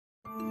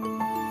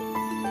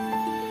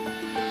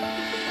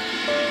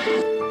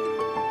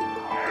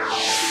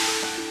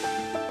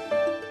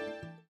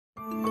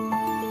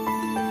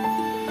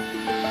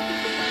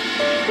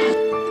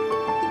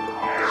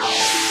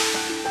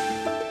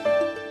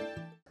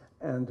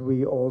And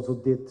we also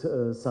did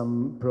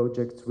some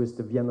projects with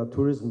the Vienna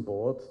Tourism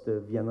Board, the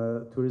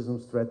Vienna Tourism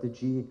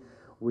Strategy,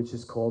 which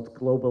is called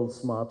Global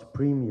Smart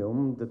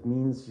Premium. That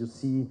means you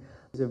see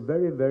it's a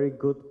very, very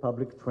good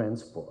public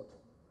transport.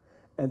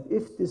 And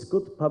if this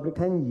good public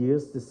 10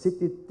 years, the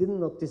city did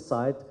not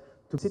decide to,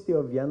 the city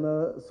of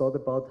Vienna thought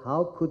about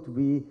how could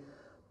we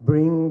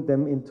bring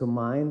them into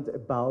mind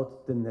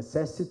about the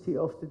necessity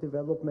of the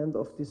development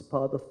of this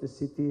part of the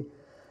city.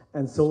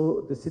 And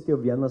so the city of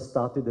Vienna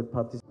started a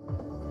participation.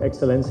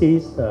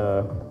 Excellencies,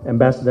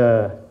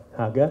 Ambassador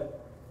Haga,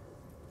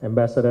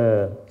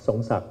 Ambassador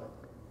Songsak,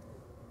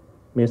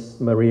 Ms.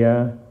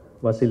 Maria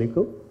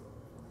Vasilikou,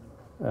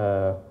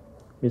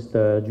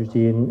 Mr.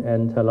 Eugene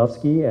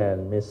Antalovsky,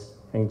 and Ms.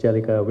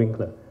 Angelica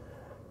Winkler.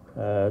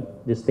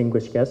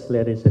 Distinguished guests,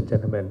 ladies and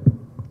gentlemen,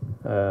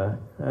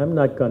 I'm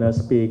not going to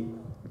speak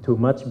too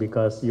much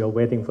because you're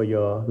waiting for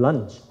your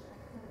lunch.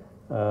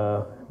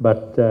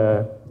 But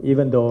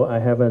even though I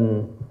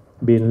haven't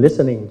been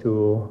listening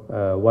to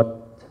what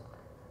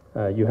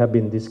you have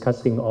been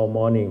discussing all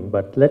morning,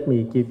 but let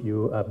me give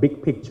you a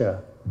big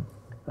picture.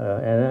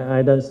 And I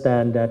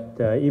understand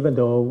that even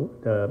though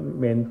the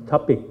main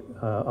topic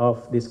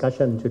of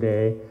discussion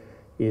today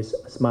is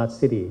smart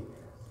city,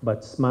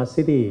 but smart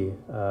city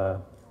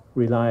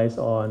relies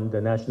on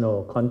the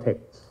national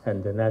context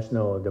and the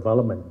national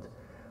development.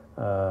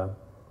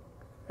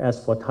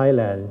 As for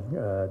Thailand,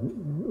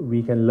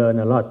 we can learn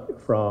a lot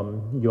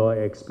from your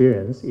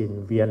experience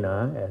in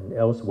Vienna and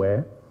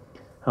elsewhere.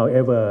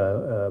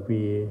 However,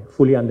 we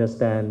fully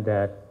understand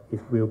that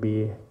it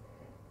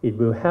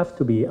will have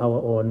to be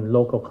our own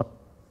local.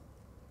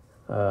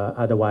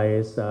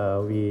 Otherwise,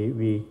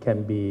 we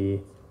can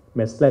be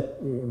misled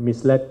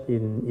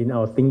in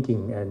our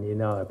thinking and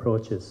in our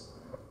approaches.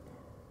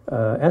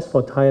 As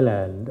for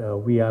Thailand,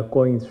 we are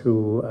going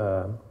through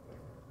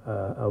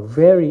a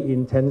very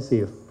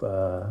intensive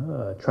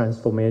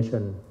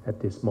transformation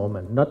at this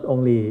moment, not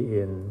only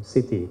in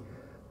city,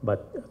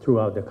 but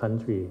throughout the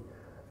country,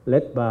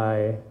 led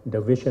by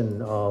the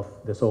vision of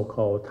the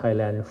so-called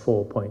Thailand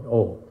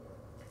 4.0.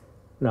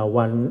 Now,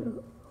 one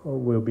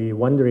will be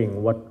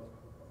wondering what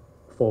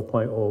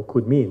 4.0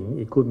 could mean.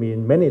 It could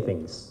mean many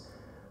things,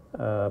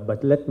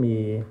 but let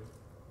me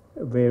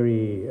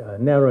very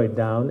narrow it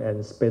down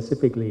and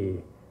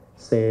specifically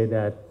say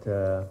that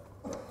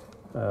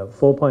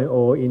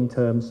 4.0 in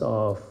terms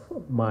of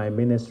my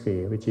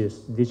ministry, which is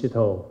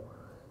digital,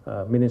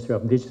 Ministry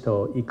of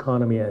Digital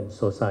Economy and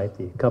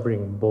Society,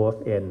 covering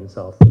both ends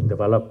of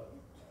development.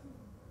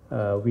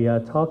 We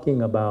are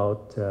talking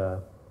about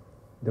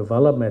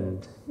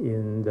development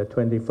in the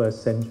 21st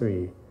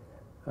century,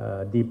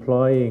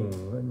 deploying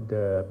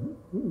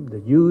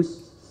the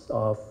use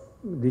of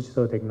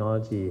digital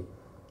technology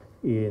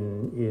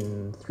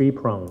in three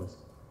prongs.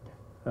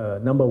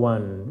 Number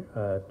one,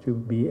 to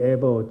be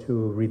able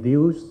to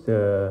reduce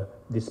the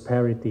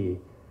disparity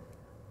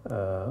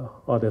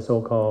or the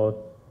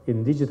so-called,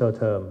 in digital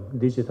term,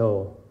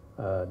 digital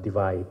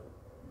divide.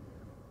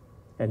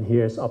 And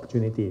here's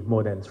opportunity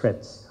more than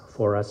threats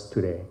for us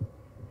today.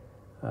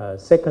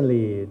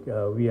 Secondly,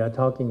 we are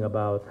talking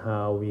about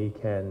how we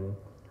can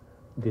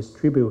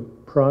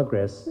distribute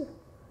progress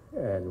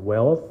and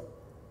wealth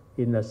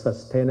in a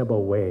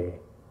sustainable way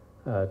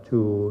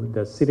to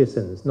the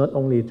citizens, not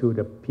only to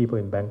the people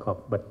in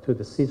Bangkok, but to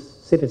the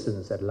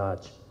citizens at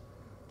large.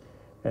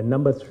 And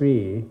number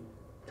three,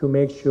 to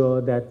make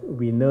sure that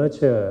we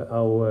nurture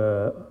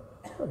our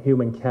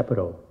human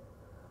capital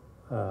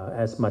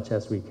as much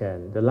as we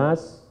can. The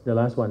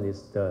last one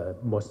is the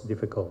most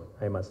difficult,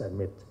 I must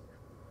admit.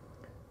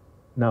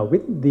 Now,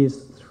 with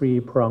this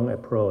three-pronged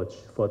approach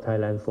for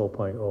Thailand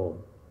 4.0,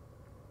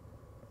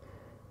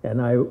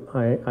 and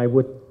I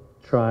would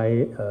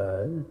try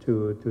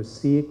to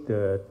seek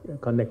the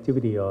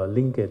connectivity or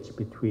linkage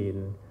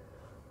between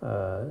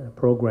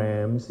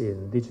programs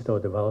in digital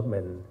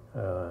development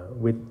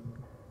with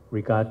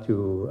regard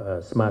to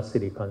smart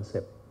city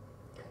concept.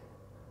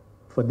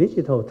 For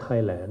digital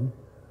Thailand,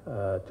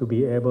 to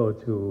be able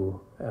to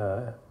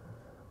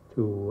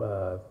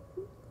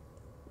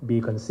be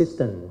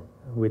consistent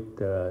with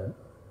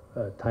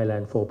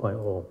Thailand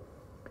 4.0,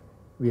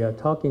 we are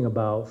talking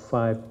about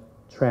 5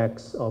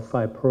 tracks or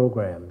 5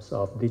 programs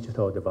of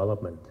digital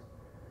development,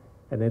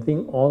 and I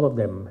think all of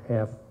them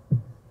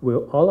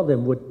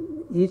would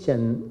each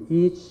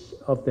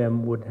of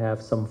them would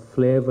have some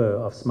flavor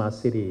of smart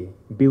city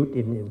built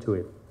into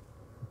it.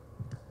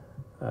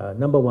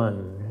 Number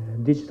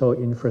one, digital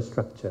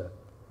infrastructure.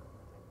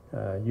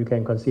 You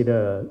can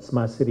consider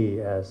smart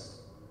city as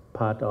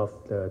part of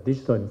the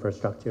digital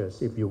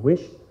infrastructures if you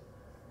wish,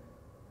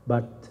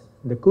 but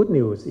the good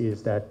news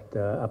is that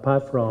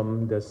apart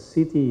from the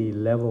city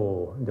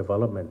level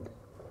development,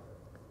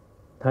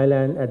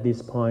 Thailand at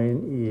this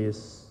point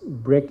is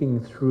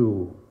breaking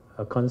through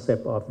a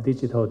concept of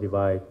digital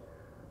divide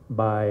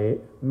by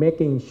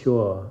making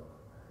sure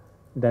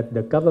that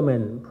the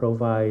government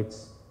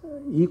provides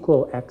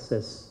equal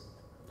access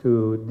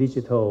to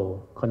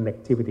digital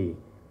connectivity,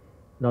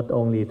 not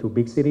only to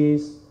big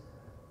cities,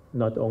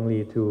 not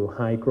only to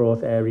high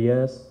growth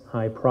areas,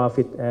 high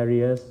profit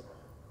areas,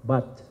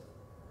 but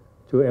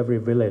to every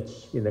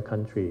village in the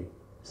country,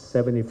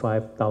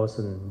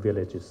 75,000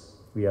 villages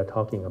we are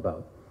talking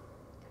about.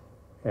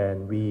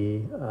 And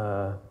we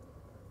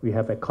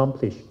have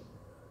accomplished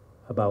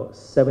about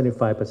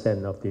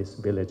 75% of these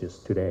villages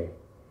today.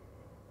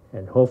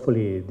 And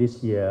hopefully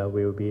this year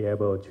we will be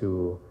able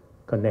to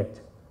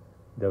connect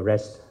the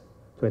rest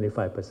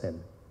 25%.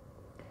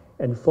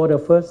 And for the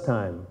first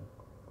time,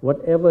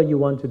 whatever you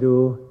want to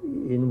do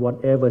in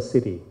whatever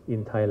city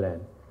in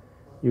Thailand,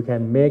 you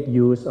can make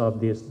use of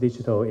this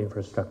digital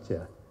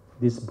infrastructure,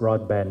 this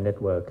broadband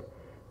network,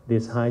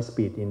 this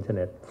high-speed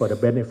internet for the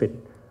benefit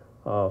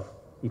of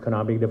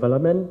economic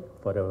development,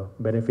 for the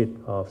benefit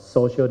of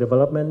social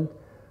development,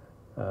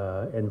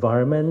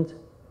 environment,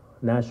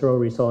 natural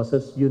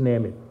resources, you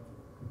name it.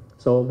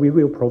 So we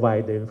will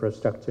provide the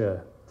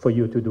infrastructure for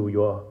you to do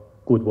your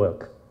good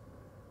work.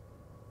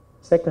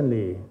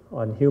 Secondly,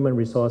 on human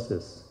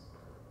resources,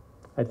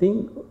 I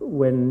think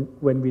when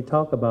we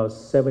talk about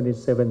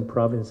 77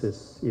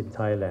 provinces in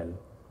Thailand,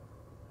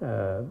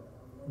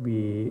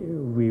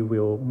 we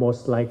will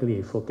most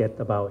likely forget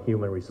about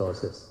human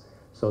resources.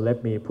 So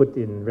let me put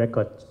in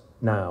record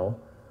now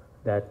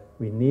that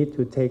we need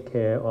to take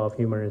care of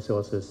human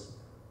resources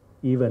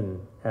even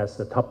as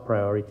a top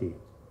priority,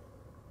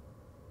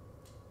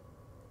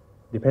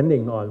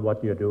 depending on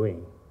what you're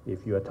doing.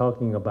 If you're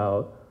talking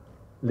about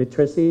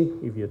literacy,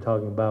 if you're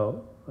talking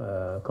about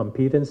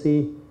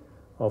competency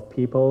of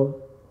people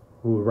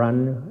who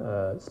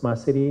run smart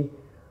city,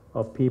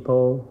 of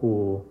people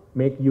who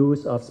make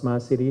use of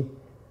smart city,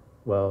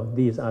 well,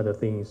 these are the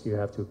things you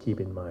have to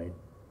keep in mind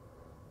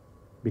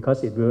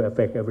because it will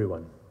affect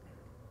everyone.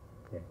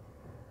 Okay.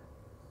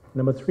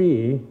 Number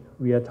three,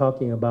 we are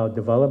talking about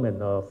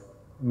development of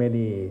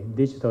many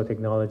digital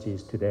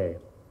technologies today.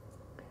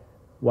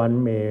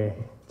 One may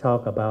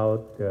talk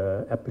about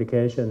the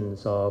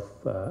applications of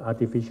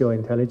artificial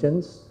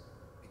intelligence.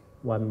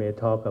 One may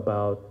talk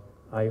about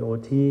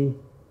IoT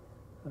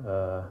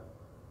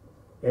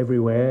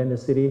everywhere in the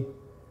city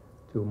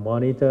to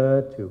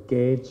monitor, to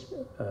gauge,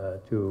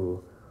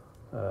 to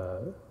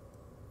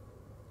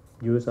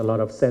use a lot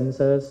of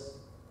sensors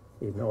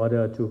in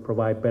order to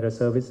provide better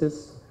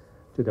services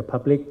to the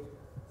public,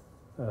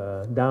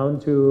 down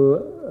to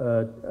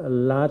a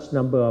large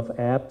number of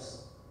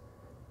apps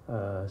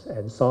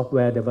and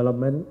software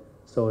development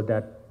so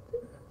that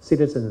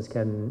citizens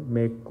can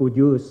make good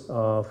use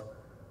of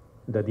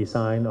the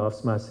design of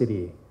smart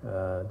city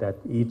that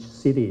each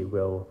city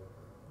will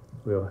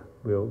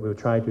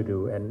try to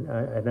do.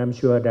 And I'm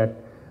sure that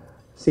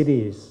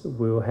cities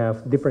will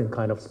have different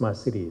kind of smart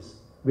cities,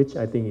 which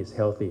I think is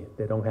healthy.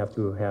 They don't have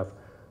to have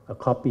a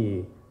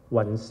copy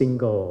one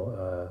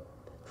single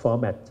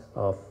format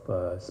of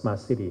smart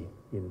city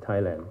in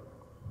Thailand.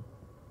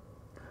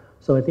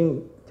 So I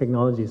think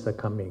technologies are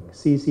coming.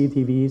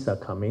 CCTVs are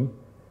coming.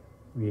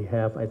 We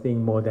have, I think,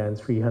 more than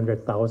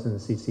 300,000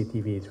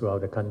 CCTV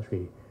throughout the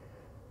country.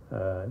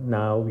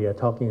 Now we are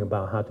talking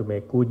about how to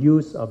make good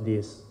use of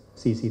these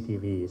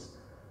CCTVs,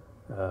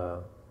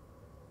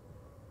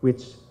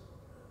 which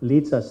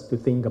leads us to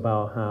think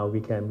about how we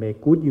can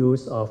make good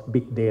use of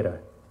big data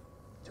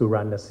to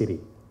run a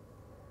city,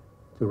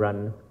 to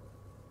run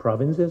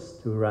provinces,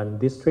 to run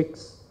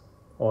districts,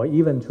 or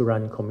even to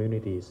run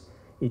communities.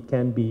 It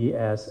can be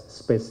as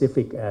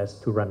specific as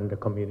to run the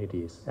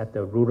communities at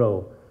the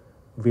rural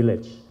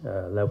village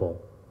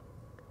level.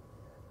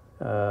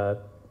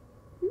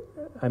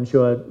 I'm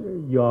sure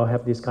you all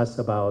have discussed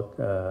about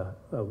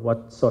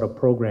what sort of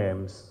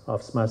programs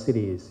of smart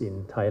cities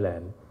in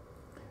Thailand.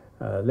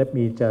 Let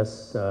me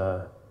just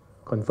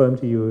confirm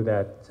to you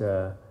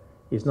that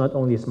it's not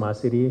only smart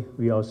city,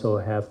 we also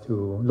have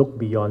to look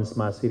beyond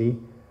smart city,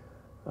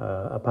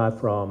 apart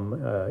from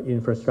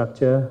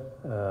infrastructure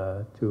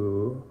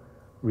to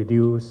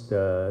reduce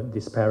the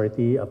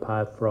disparity,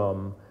 apart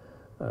from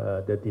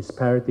the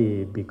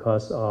disparity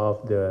because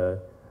of the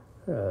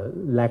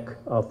lack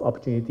of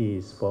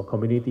opportunities for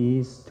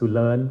communities to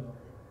learn,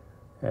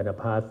 and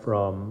apart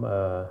from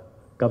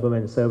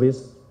government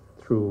service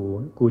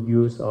through good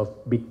use of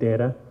big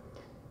data,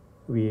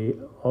 we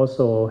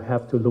also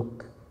have to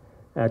look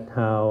at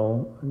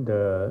how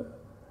the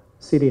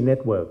city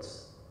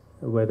networks,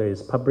 whether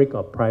it's public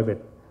or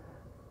private,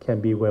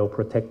 can be well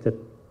protected.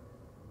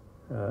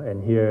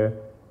 And here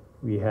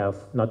we have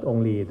not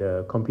only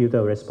the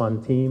computer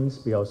response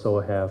teams, we also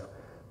have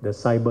the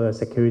cyber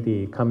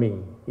security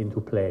coming into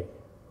play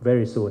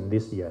very soon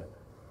this year.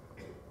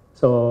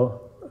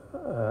 So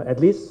at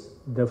least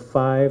the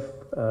 5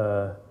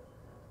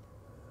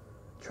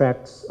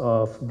 tracks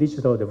of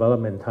digital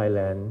development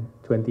Thailand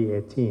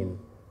 2018,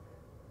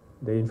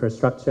 the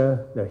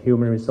infrastructure, the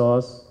human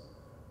resource,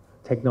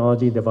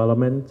 technology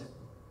development,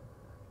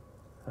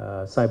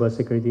 cyber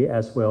security,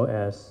 as well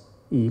as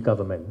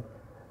e-government,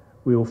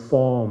 will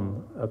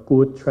form a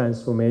good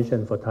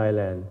transformation for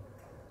Thailand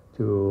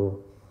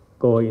to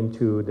go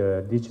into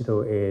the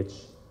digital age,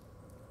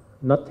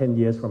 not 10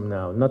 years from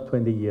now, not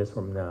 20 years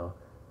from now,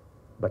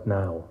 but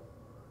now.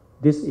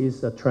 this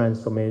is a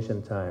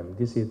transformation time.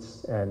 This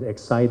is an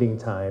exciting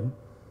time.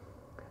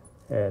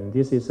 And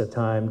this is a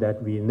time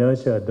that we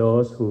nurture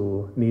those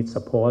who need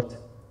support,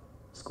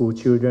 school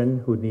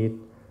children who need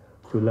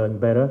to learn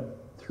better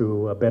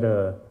through a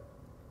better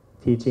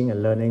teaching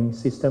and learning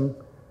system,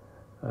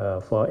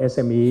 for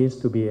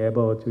SMEs to be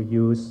able to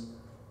use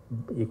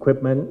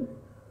equipment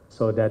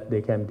so that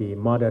they can be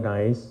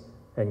modernized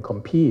and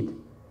compete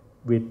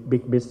with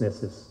big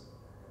businesses,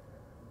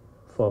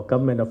 for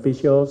government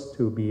officials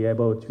to be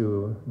able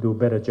to do a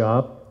better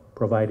job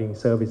providing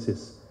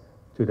services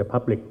to the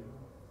public,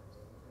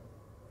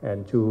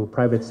 and to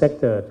private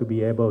sector to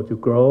be able to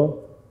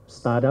grow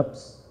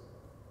startups,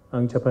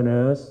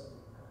 entrepreneurs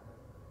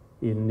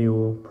in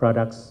new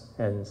products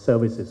and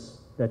services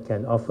that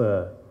can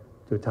offer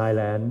to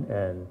Thailand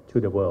and to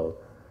the world.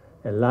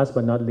 And last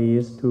but not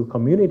least, to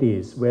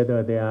communities,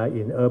 whether they are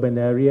in urban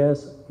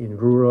areas, in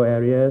rural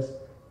areas,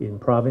 in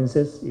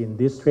provinces, in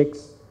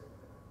districts,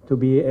 to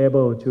be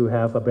able to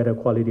have a better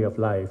quality of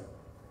life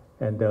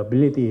and the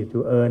ability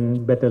to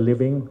earn better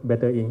living,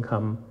 better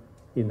income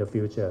in the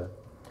future.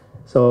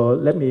 So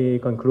let me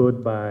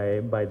conclude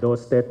by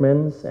those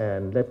statements,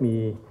 and let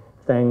me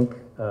thank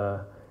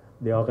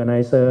the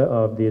organizer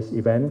of this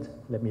event.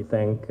 Let me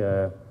thank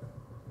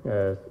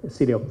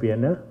City of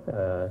Vienna,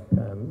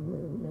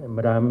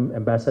 Madam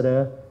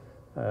Ambassador,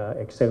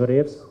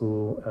 executives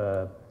who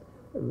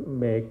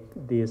make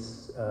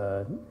this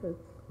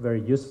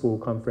very useful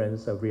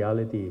conference a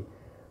reality,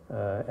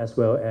 as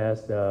well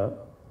as the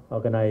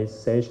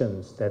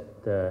organizations that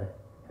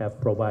have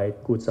provided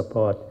good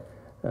support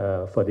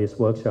for this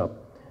workshop.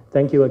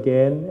 Thank you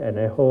again, and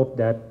I hope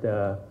that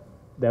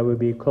there will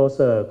be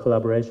closer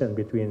collaboration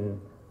between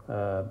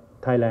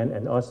Thailand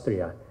and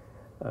Austria,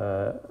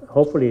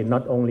 hopefully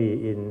not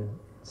only in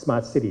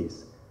smart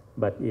cities,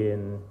 but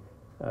in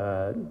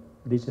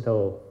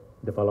digital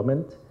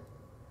development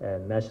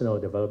and national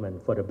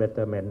development for the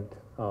betterment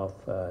of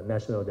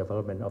national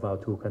development of our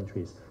two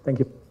countries. Thank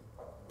you.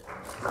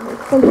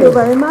 Thank you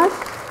very much.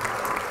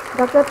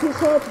 Dr.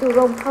 Pichet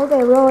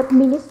Durong-Alvero,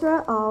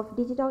 Minister of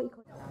Digital Economy.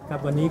 ค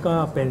รับวันนี้ก็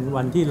เป็น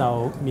วันที่เรา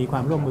มีคว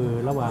ามร่วมมือ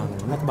ระหว่าง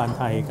รัฐบาลไ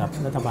ทยกับ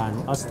รัฐบาล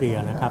ออสเตรีย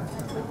นะครับ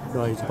โด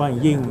ยเฉพาะอย่า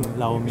งยิ่ง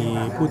เรามี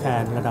ผู้แท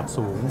นระดับ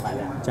สูง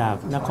จาก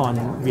นคร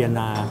เวียนน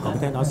าของปร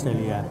ะเทศออสเตร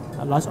เ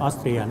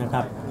ลียนะค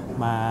รับ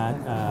มา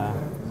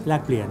แล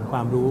กเปลี่ยนคว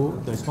ามรู้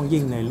โดยเฉพาะ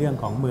ยิ่งในเรื่อง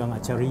ของเมืองอั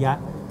จฉริยะ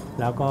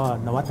แล้วก็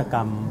นวัตก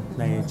รรม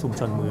ในชุม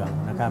ชนเมือง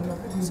นะครับ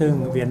ซึ่ง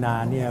เวียนนา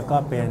เนี่ยก็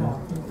เป็น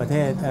ประเท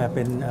ศเ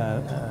ป็น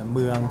เ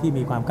มืองที่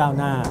มีความก้าว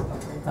หน้า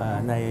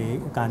ใน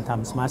การท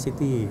ำ Smart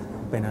City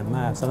เป็นอันม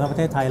ากสำหรับประ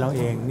เทศไทยเราเ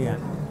องเนี่ย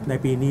ใน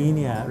ปีนี้เ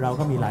นี่ยเรา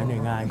ก็มีหลายหน่ว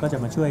ยงานก็จะ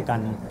มาช่วยกัน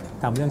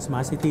ทำเรื่อง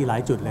Smart City หลา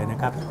ยจุดเลยนะ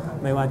ครับ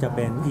ไม่ว่าจะเ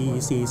ป็น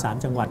EEC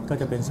 3 จังหวัดก็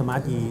จะเป็น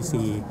Smart EEC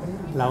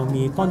เรา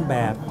มีต้นแบ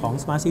บของ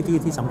Smart City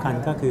ที่สำคัญ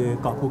ก็คือ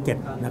เกาะภูเก็ต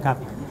นะครับ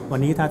วัน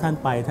นี้ถ้าท่าน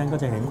ไปท่านก็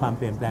จะเห็นความเ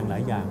ปลี่ยนแปลงหลา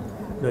ยอย่าง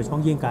โดยเฉพา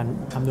ะยิ่งการ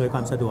อำนวยคว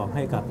ามสะดวกใ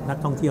ห้กับนัก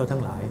ท่องเที่ยวทั้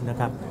งหลายนะ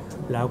ครับ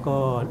แล้วก็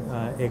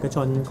เอกช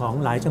นของ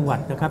หลายจังหวัด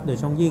นะครับโดยเ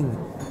ฉพาะยิ่ง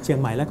เชียง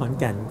ใหม่และขอน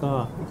แก่นก็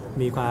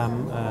มีความ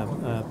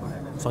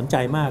สนใจ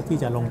มากที่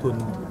จะลงทุน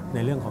ใน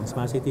เรื่องของ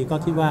Smart City ก็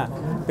คิดว่า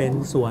เป็น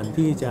ส่วน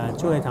ที่จะ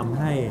ช่วยทำ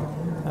ให้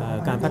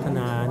การพัฒน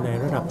าใน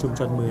ระดับชุม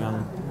ชนเมือง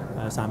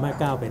สามารถ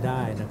ก้าวไปไ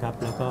ด้นะครับ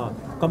แล้ว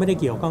ก็ไม่ได้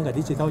เกี่ยวข้องกับ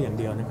ดิจิทัลอย่าง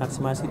เดียวนะครับ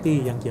Smart City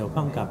ยังเกี่ยวข้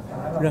องกับ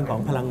เรื่องขอ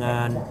งพลังงา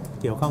น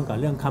เกี่ยวข้องกับ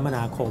เรื่องคมน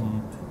าคม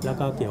แล้ว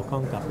ก็เกี่ยวข้อ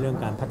งกับเรื่อง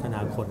การพัฒนา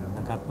คน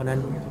นะครับเพราะฉะนั้น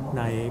ใ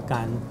นก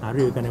ารหา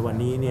รือกันในวัน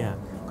นี้เนี่ย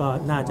ก็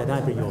น่าจะได้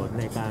ประโยชน์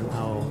ในการเอ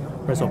า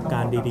ประสบกา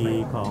รณ์ดี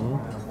ๆของ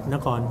น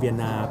ครเวียน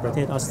นาประเท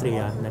ศออสเตรี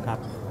ยนะครับ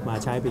มา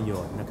ใช้ประโย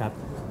ชน์นะครับ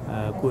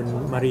คุณ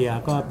มาเรีย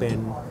ก็เป็น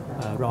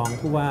รอง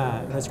ผู้ว่า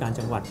ราชการ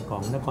จังหวัดขอ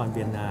งนครเ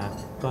วียนนา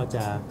ก็จ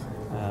ะ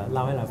เ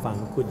ล่าให้เราฟัง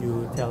Could you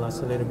tell us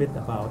a little bit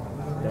about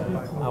the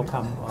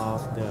outcome of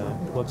the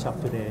workshop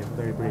today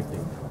very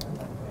briefly?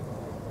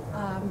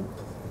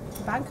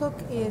 Bangkok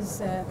is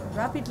a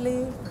rapidly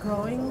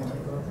growing,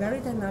 very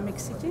dynamic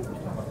city.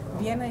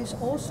 Vienna is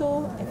also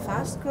a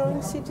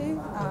fast-growing city.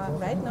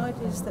 Right now it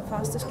is the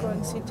fastest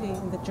growing city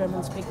in the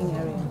German-speaking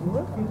area in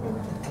Europe.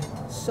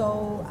 So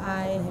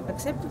I have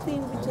accepted the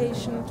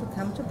invitation to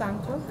come to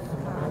Bangkok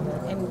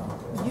and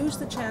use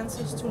the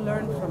chances to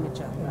learn from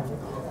each other.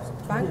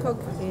 Bangkok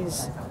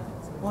is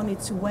on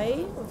its way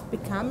of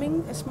becoming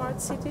a smart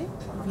city.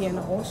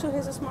 Vienna also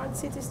has a smart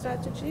city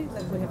strategy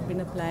that we have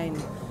been applying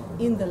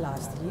in the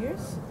last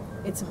years.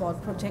 It's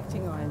about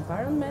protecting our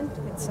environment,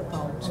 it's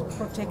about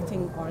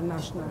protecting our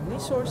national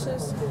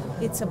resources,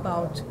 it's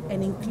about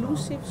an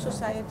inclusive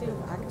society of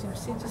active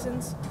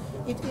citizens.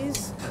 It is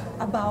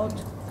about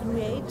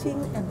creating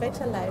a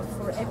better life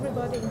for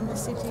everybody in the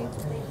city,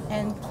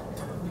 and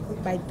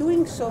by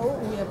doing so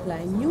we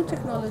apply new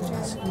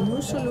technologies,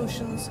 new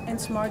solutions and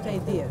smart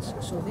ideas.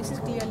 So this is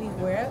clearly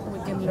where we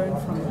can learn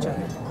from each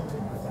other.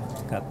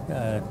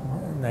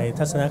 ใน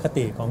ทัศนค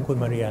ติของคุณ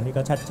มาเรียนี่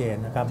ก็ชัดเจน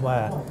นะครับว่า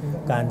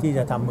การที่จ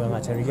ะทำเมือง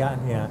อัจฉริยะ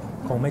เนี่ย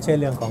คงไม่ใช่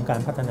เรื่องของกา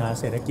รพัฒนา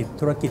เศรษฐกิจ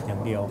ธุรกิจอย่า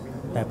งเดียว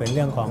แต่เป็นเ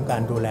รื่องของกา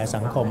รดูแล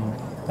สังคม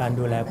การ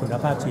ดูแลคุณ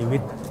ภาพชีวิ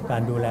ตกา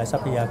รดูแลทรั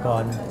พยาก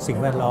รสิ่ง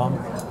แวดล้อม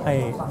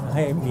ใ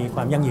ห้มีคว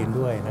ามยั่งยืน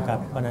ด้วยนะครับ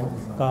เพราะนั้น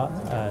ก็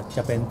จ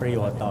ะเป็นประโย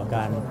ชน์ต่อก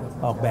าร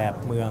ออกแบบ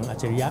เมืองอัจ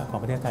ฉริยะของ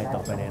ประเทศไทยต่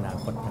อไปในอนา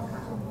คต